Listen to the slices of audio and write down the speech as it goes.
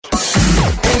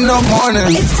in the morning.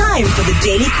 It's time for the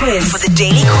Daily Quiz.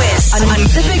 On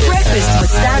Pacific Breakfast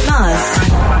with Stan Mars.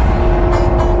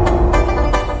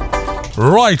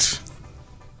 Right.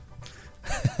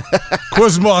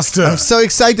 Quizmaster. I'm so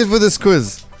excited for this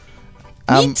quiz.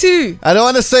 Me too. I don't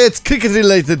want to say it's cricket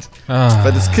related,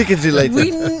 but it's cricket related.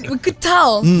 We could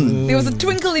tell. There was a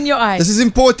twinkle in your eye. This is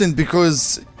important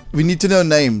because we need to know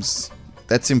names.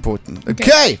 That's important.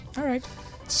 Okay. All right.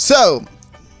 So,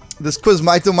 this quiz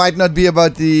might or might not be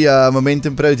about the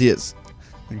Momentum Proteas.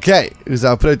 Okay. Who's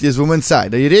our Proteas women's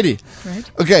side? Are you ready?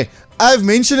 Right. Okay. I've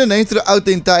mentioned a name throughout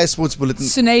the entire sports bulletin.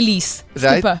 Sunelis.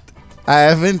 Right. Skipper. I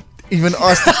haven't even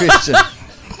asked the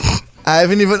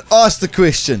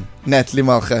question. Natalie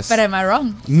Malgas. But am I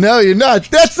wrong? No, you're not.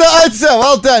 That's the answer.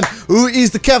 Well done. Who is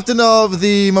the captain of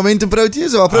the Momentum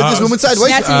Proteas or Proteas women's side?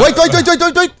 Wait.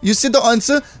 You said the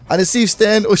answer. And I see if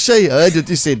Stan or Shay heard what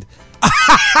you said.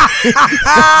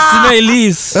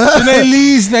 Sunelis.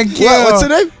 Sunelis, thank you. What's her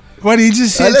name? What he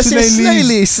just said,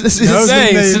 Sunelis.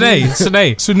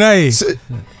 Sunay.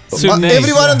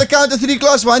 Everyone on the count of 3,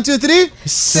 class. 1, 2, 3.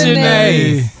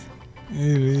 Sunay.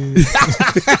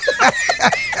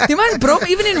 Die man brom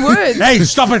even in words. Hey,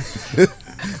 stop it.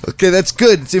 Okay, that's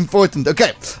good. It's important.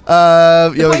 Okay.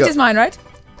 The point is mine, right?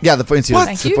 Yeah, the point's yours. What?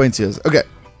 Thank The you. point's yours. Okay.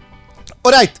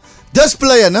 Alright. This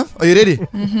player, no? Are you ready?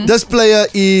 This player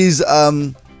is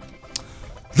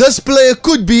this player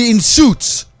could be in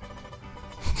suits.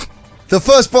 The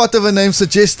first part of her name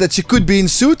suggests that she could be in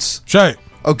suits. Shay.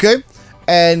 Okay.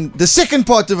 And the second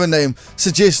part of her name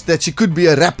suggests that she could be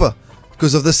a rapper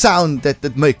because of the sound that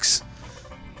it makes.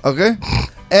 Okay.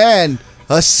 And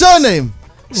her surname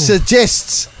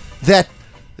suggests that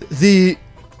the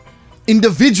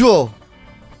individual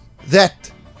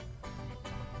that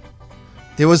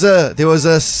there was a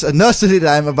nursery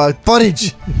rhyme about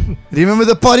porridge. Remember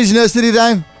the porridge nursery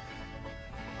rhyme?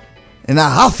 And I'll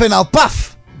huff and I'll puff.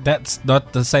 That's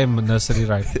not the same nursery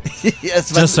rhyme.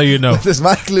 Yes, Just so you know. There's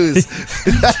my clues.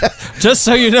 Just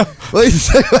so you know. Wait,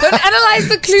 Don't analyze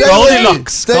the clues.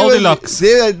 Goldilocks. Goldilocks.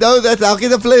 No, that's how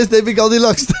can the players they be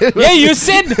Goldilocks. Yeah, you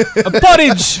said a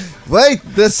porridge. Wait,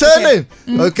 the surname.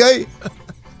 Okay.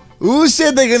 Who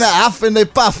said they're gonna huff and they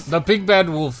puff? The big bad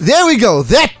wolf. There we go.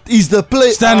 That is the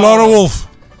play. Stan Laura Wolf.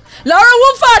 Laura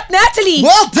Wolfhard, Natalie.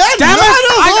 Well done. Damn it.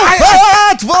 Laura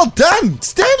Wolfhard. Well done.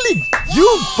 Stanley,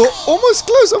 you were almost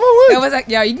close on my I word. was like,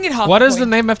 yeah, you can get half. What a does the point.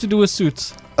 name have to do with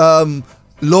suits?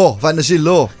 Law. Vanessa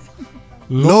Law.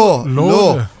 Law.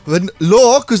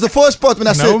 Law, because the first part when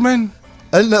I said No, man.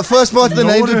 the first part of the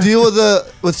name to deal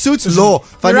with suits, law.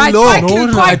 You're right, law. quite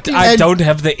clue, quite clue. I don't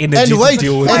have the energy And wait, to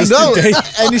deal with and this no, today.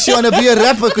 and if you want to be a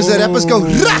rapper, because the rappers go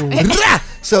rah, rah.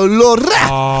 So law,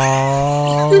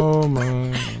 rah. Oh,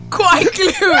 man. Quite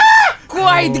clue.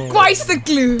 Quite the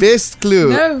clue. Best clue.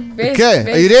 No, best. Okay, best.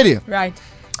 are you ready? Right.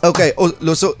 Okay,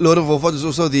 also Laura Wolfhard is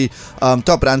also the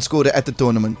top run scorer at the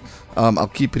tournament. I'll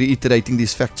keep reiterating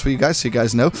these facts for you guys so you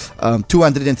guys know.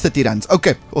 230 runs.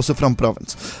 Okay, also from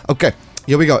province. Okay,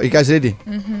 here we go. Are you guys ready?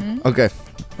 Okay,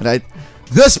 right.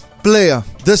 This player,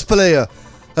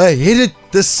 I hit it.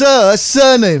 Her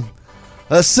surname.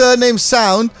 Her surname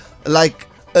sound like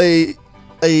a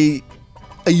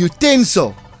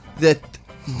utensil that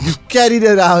you carried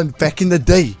around back in the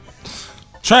day.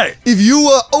 Shay. If you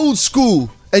were old school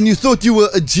and you thought you were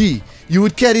a G, you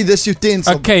would carry this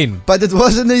utensil. A cane. But it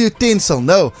wasn't a utensil,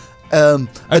 no.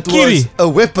 It kiri. was a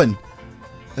weapon.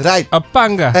 Right. A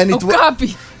panga. And it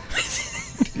Okapi.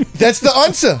 that's the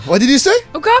answer. What did you say?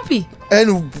 Okapi.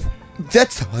 And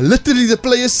that's literally the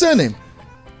player's surname.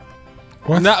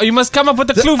 Now you must come up with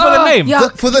a clue for the name. Yeah.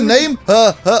 For the name,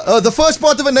 the first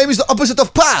part of a name is the opposite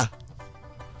of pa.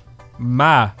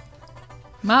 Ma.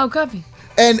 Ma Okapi.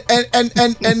 And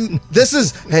this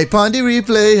is Hey Pondy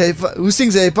Replay. Hey, who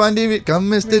sings Hey Pondy? Come,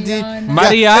 Mr. D. Rihanna.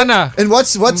 Mariana. And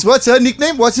what's her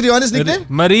nickname? What's Rihanna's nickname?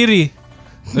 Mariri.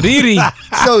 Riri.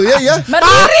 So yeah.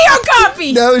 Mariri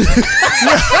Okapi. No.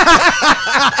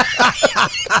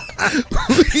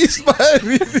 Who's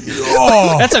Mariri?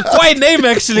 Oh. That's a quiet name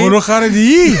actually. Hoe gaat het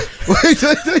hier? Wait.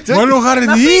 Hoe gaat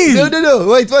het hier? No.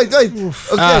 Wait. Okay,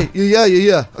 you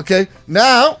hear. Okay.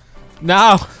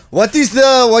 Now, what is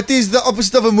the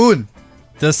opposite of a moon?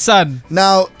 The sun.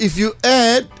 Now, if you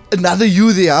add another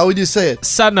U there, how would you say it?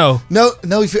 Sano. No,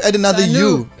 if you add another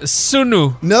U.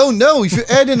 Sunu. No, if you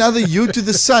add another U to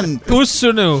the sun,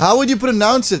 Usunu. how would you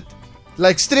pronounce it?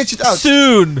 Like stretch it out.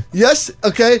 Soon. Yes,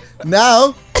 okay.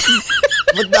 Now,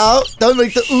 but now, don't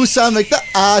make the U sound, make the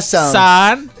A sound.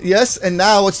 San. Yes, and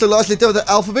now, what's the last letter of the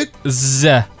alphabet?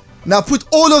 Z. Now put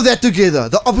all of that together.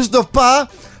 The opposite of pa,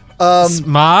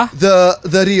 Ma. the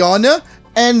Rihanna,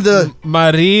 and the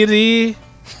Mariri.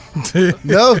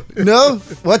 No.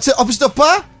 What's the opposite of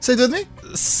pa? Say it with me.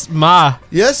 Ma.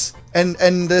 Yes. And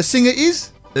the singer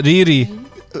is? Riri.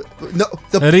 No.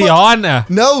 Rihanna.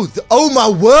 No. Oh my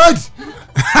word.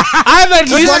 I'm at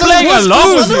least playing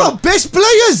along with One of you. our best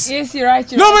players. Yes, you're right.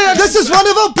 No, but This is one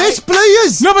of our best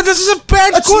players. No, but this is a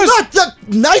bad It's quiz. not. The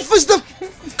knife is the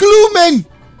clue, man.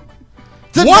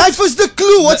 The What? knife is the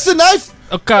clue. What's the knife?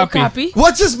 Okapi. Copy.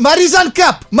 What's this? Marizan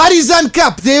Cup. Marizan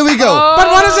Cup. There we go. But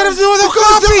what does that have to do with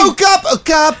Because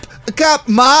Okapi? the Cup.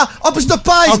 Ma. Opposite of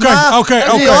pa is Okay, ma. okay,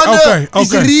 And okay, Rihanna okay,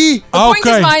 is okay. Ri. The point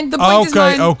is mine. The point is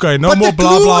mine. Okay. No But more the blah,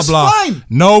 clue blah, was blah. fine.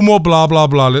 No more blah, blah,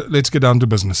 blah. Let's get down to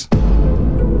business.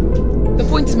 The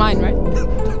point is mine, right?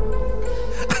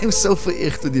 I'm so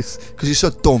vereerd with this. Because you're so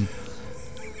dumb.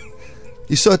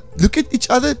 You so... Look at each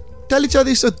other. Tell each other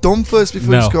you're so dumb first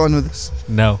before No. you go on with this.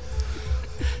 No.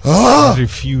 Ah. I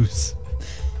refuse.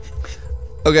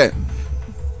 Okay.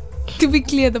 To be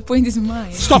clear, the point is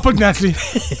mine. Stop it, Natalie.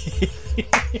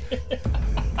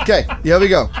 Okay. Here we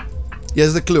go.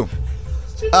 Here's the clue.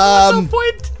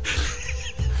 Point.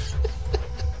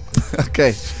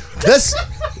 Okay. This...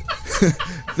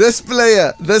 This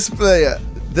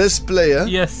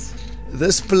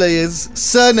player's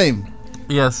surname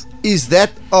Yes. is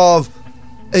that of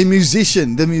a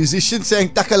musician. The musician sang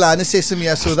Takalani Sesame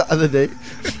I saw the other day.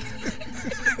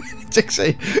 Check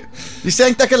say. He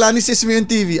sang Takalani Sesame on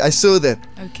TV. I saw that.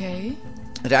 Okay.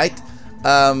 Right?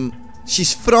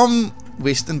 She's from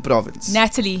Western Province.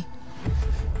 Natalie.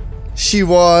 She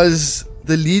was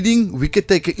the leading wicket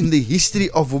taker in the history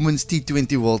of Women's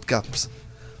T20 World Cups.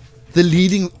 The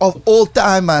leading of all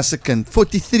time, my second.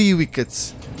 43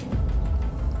 wickets.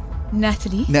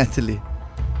 Natalie. Natalie.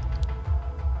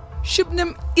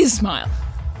 Shubnam Ismail.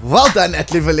 Well done,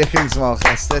 Natalie Verleggingsmaal,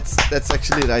 guys. That's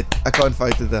actually right. I can't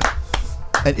fight with that.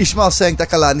 And Ishmael sang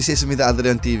Takalani Sesame the other day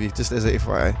on TV, just as a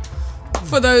FYI.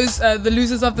 For those, the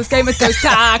losers of this game, it goes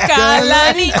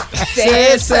Takalani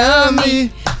Sesame.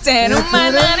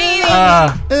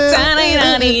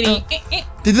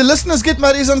 Did the listeners get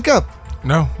Marizan Cup?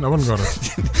 No one got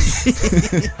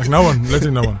it. Like no one.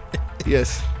 Literally no one.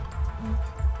 Yes.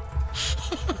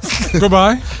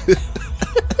 Goodbye.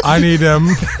 I need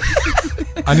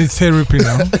therapy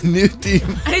now. New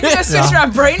team. I need to go switch my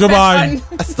brain Goodbye.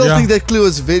 back on. I still Yeah. think that clue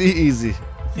was very easy.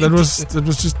 That was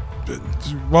just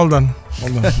well done.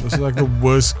 This is like the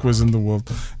worst quiz in the world.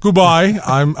 Goodbye.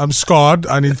 I'm scarred.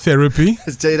 I need therapy.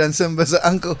 It's Jaydan Simba's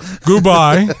uncle.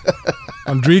 Goodbye.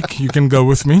 Andriek, you can go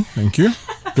with me. Thank you.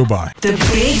 Goodbye. The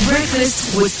Big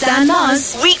Breakfast with Stan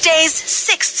Mars. Weekdays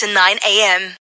 6 to 9 a.m.